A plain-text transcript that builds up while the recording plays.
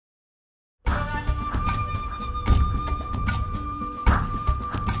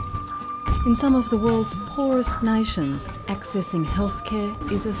In some of the world's poorest nations, accessing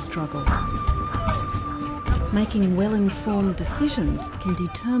healthcare is a struggle. Making well-informed decisions can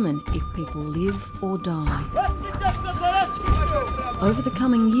determine if people live or die. Over the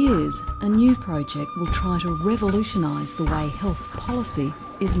coming years, a new project will try to revolutionise the way health policy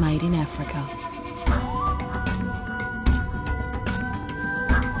is made in Africa.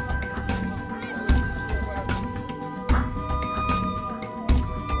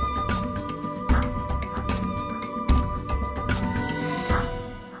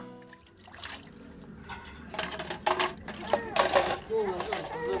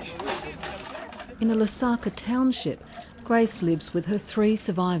 In a Lusaka township, Grace lives with her 3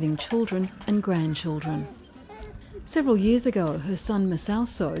 surviving children and grandchildren. Several years ago, her son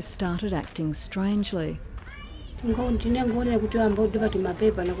Masauso started acting strangely.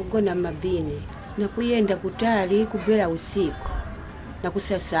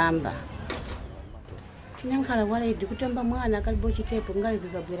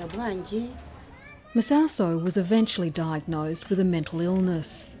 Masauso was eventually diagnosed with a mental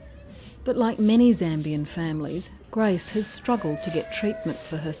illness. But like many Zambian families, Grace has struggled to get treatment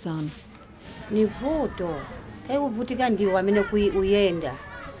for her son.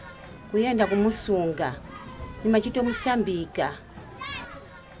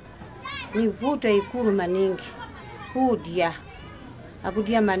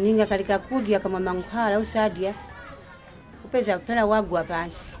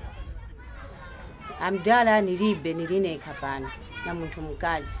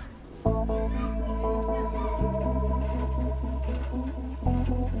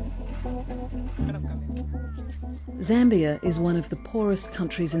 Zambia is one of the poorest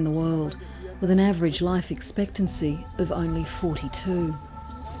countries in the world, with an average life expectancy of only 42.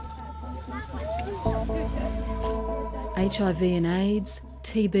 HIV and AIDS,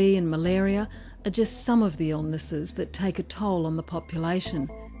 TB and malaria are just some of the illnesses that take a toll on the population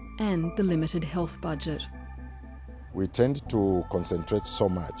and the limited health budget. We tend to concentrate so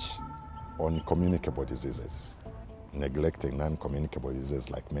much on communicable diseases, neglecting non-communicable diseases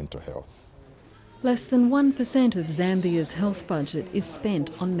like mental health. Less than 1% of Zambia's health budget is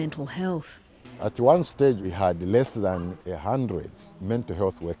spent on mental health. At one stage, we had less than 100 mental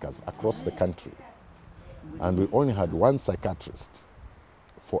health workers across the country, and we only had 1 psychiatrist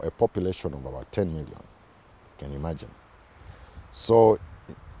for a population of about 10 million. Can you imagine? So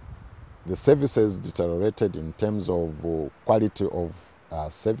the services deteriorated in terms of quality of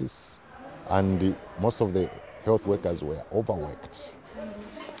service, and most of the health workers were overworked.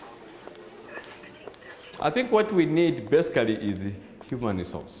 I think what we need basically is human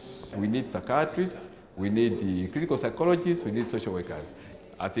resource. We need psychiatrists, we need clinical psychologists, we need social workers.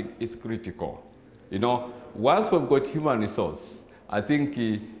 I think it's critical. You know, once we've got human resource, I think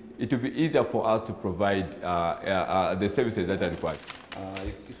it will be easier for us to provide the services that are required.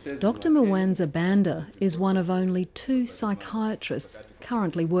 Dr. Mwanza Banda is one of only 2 psychiatrists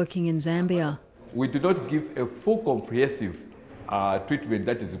currently working in Zambia. We do not give a full comprehensive treatment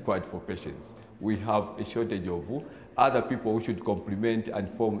that is required for patients. We have a shortage of other people who should complement and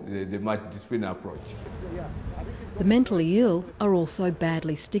form the multidisciplinary approach. The mentally ill are also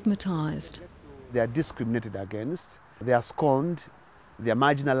badly stigmatised. They are discriminated against, they are scorned, they are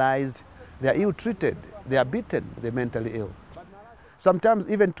marginalised, they are ill-treated, they are beaten, the mentally ill. Sometimes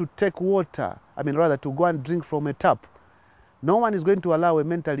even to take water, rather to go and drink from a tap, no one is going to allow a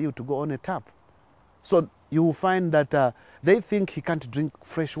mentally ill to go on a tap. So you will find that they think he can't drink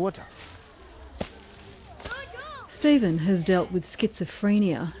fresh water. Stephen has dealt with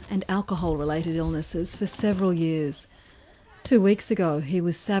schizophrenia and alcohol-related illnesses for several years. 2 weeks ago, he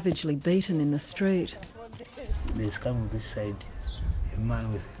was savagely beaten in the street. There's coming beside a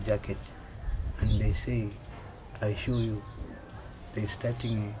man with a jacket, and they say, "I show you." They're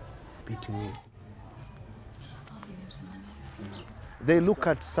starting beating me. They look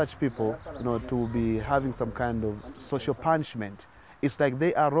at such people, to be having some kind of social punishment. It's like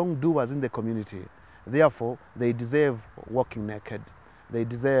they are wrongdoers in the community. Therefore, they deserve walking naked. They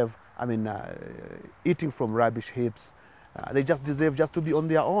deserve, eating from rubbish heaps. They just deserve just to be on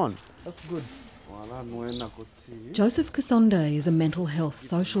their own. That's good. Joseph Kasonde is a mental health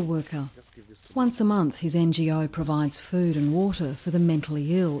social worker. Once a month, his NGO provides food and water for the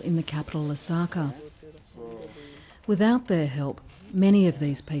mentally ill in the capital Lusaka. Without their help, many of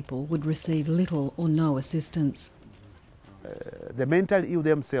these people would receive little or no assistance. The mentally ill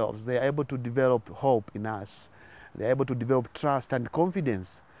themselves, they are able to develop hope in us. They are able to develop trust and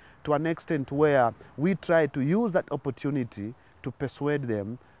confidence to an extent where we try to use that opportunity to persuade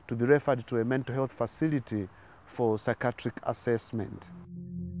them to be referred to a mental health facility for psychiatric assessment.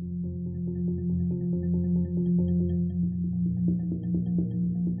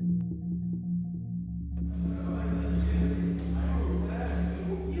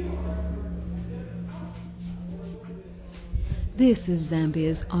 This is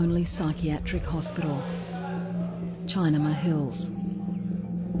Zambia's only psychiatric hospital, Chinama Hills.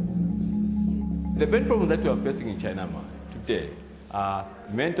 The main problem that we are facing in Chinama today are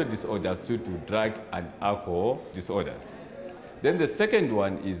mental disorders due to drug and alcohol disorders. Then the second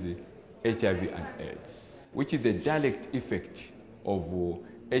one is HIV and AIDS, which is the direct effect of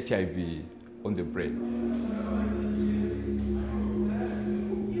HIV on the brain.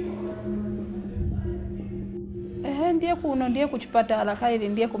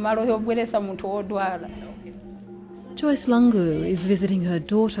 Joyce Lungu is visiting her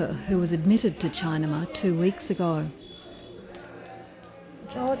daughter, who was admitted to Chinama 2 weeks ago.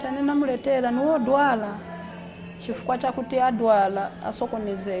 chifukwa chakuti adwala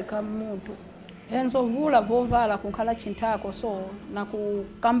asokonezeka muntu enzovula vovala kunkhala chintako so na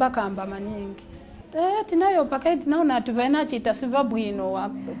kukamba maningi tinayo paketi naona ati vaina chita siva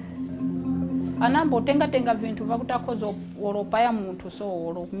bwino anambo tenga vintu vakutakhoza oropaya muntu so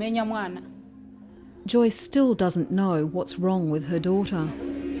oropmenya mwana. Joyce still doesn't know what's wrong with her daughter.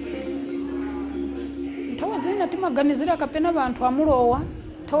 Ntawazina timaganizira kapena vantu amulowa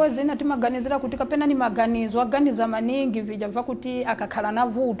tawazina timaganizira kuti kapena ni maganizo aganiza maningi vija vakuti akakhala na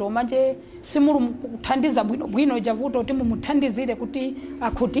vuto manje simulu kuthandiza bwino ja vuto timu muthandizire kuti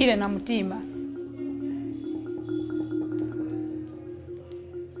akhutire na mutima.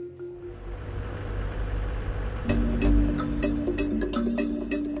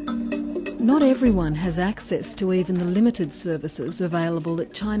 Not everyone has access to even the limited services available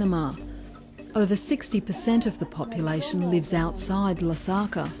at Chinama. Over 60% of the population lives outside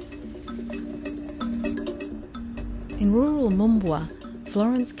Lusaka. In rural Mumbwa,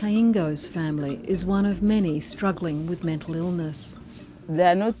 Florence Kaingo's family is one of many struggling with mental illness. There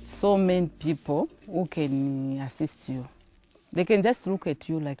are not so many people who can assist you. They can just look at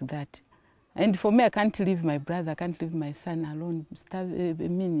you like that. And for me, I can't leave my brother, I can't leave my son alone,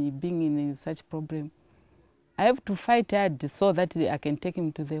 being in such problem. I have to fight hard so that I can take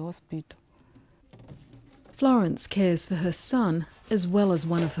him to the hospital. Florence cares for her son as well as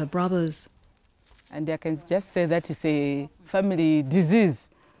one of her brothers. And I can just say that it's a family disease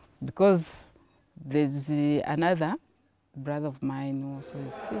because there's another brother of mine who also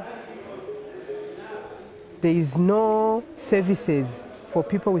is sick. There is no services for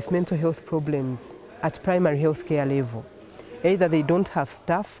people with mental health problems at primary health care level. Either they don't have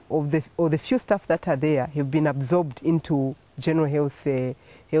staff or the few staff that are there have been absorbed into general health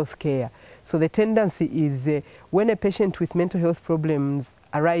care. So the tendency is when a patient with mental health problems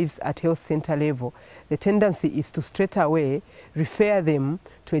arrives at health center level, the tendency is to straight away refer them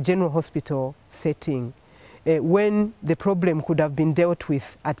to a general hospital setting when the problem could have been dealt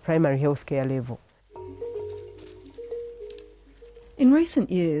with at primary health care level. In recent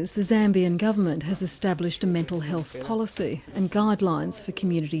years, the Zambian government has established a mental health policy and guidelines for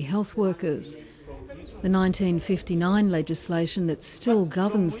community health workers. The 1959 legislation that still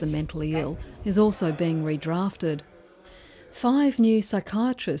governs the mentally ill is also being redrafted. 5 new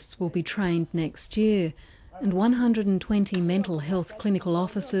psychiatrists will be trained next year, and 120 mental health clinical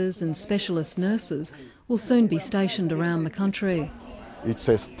officers and specialist nurses will soon be stationed around the country. It's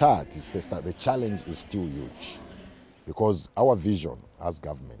a start. The challenge is still huge, because our vision as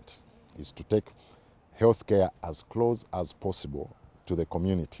government is to take healthcare as close as possible to the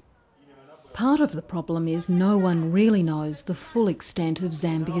community. Part of the problem is no one really knows the full extent of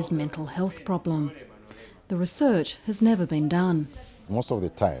Zambia's mental health problem. The research has never been done. Most of the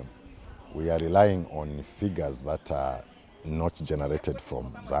time, we are relying on figures that are not generated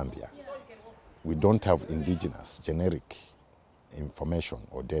from Zambia. We don't have indigenous, generic information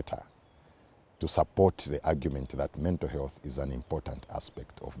or data to support the argument that mental health is an important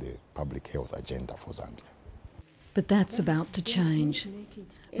aspect of the public health agenda for Zambia. But that's about to change.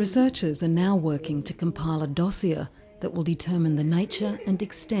 Researchers are now working to compile a dossier that will determine the nature and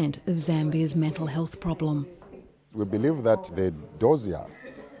extent of Zambia's mental health problem. We believe that the dossier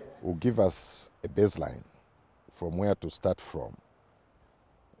will give us a baseline from where to start from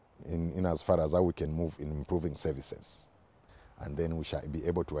in as far as how we can move in improving services. And then we shall be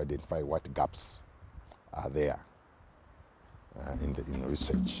able to identify what gaps are there in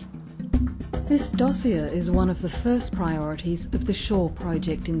research. This dossier is one of the first priorities of the SHORE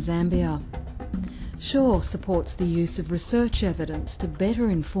project in Zambia. SHORE supports the use of research evidence to better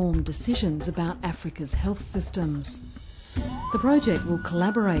inform decisions about Africa's health systems. The project will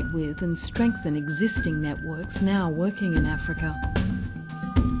collaborate with and strengthen existing networks now working in Africa.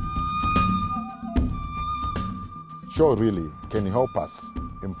 SHORE really can help us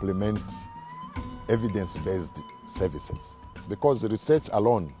implement evidence-based services, because research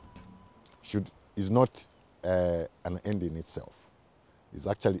alone is not an end in itself. is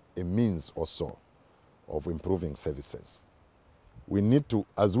actually a means also of improving services. We need to,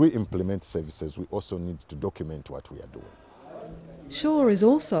 as we implement services, we also need to document what we are doing. SURE is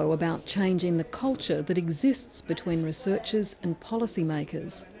also about changing the culture that exists between researchers and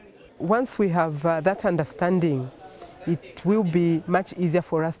policymakers. Once we have that understanding, it will be much easier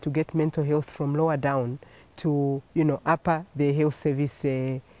for us to get mental health from lower down to, upper the health service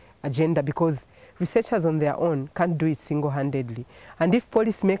agenda, because researchers on their own can't do it single-handedly. And if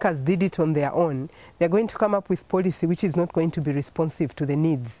policymakers did it on their own, they're going to come up with policy which is not going to be responsive to the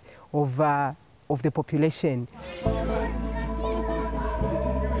needs of the population.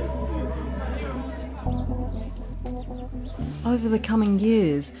 Over the coming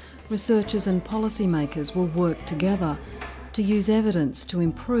years, researchers and policymakers will work together to use evidence to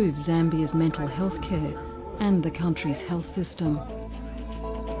improve Zambia's mental health care and the country's health system.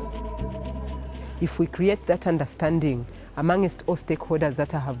 If we create that understanding amongst all stakeholders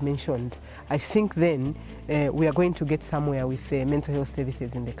that I have mentioned, I think then we are going to get somewhere with mental health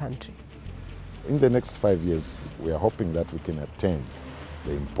services in the country. In the next 5 years, we are hoping that we can attain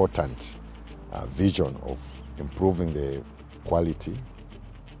the important vision of improving the quality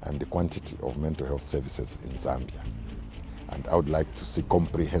and the quantity of mental health services in Zambia. And I would like to see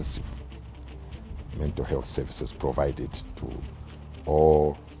comprehensive mental health services provided to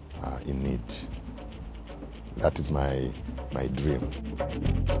all in need. That is my dream.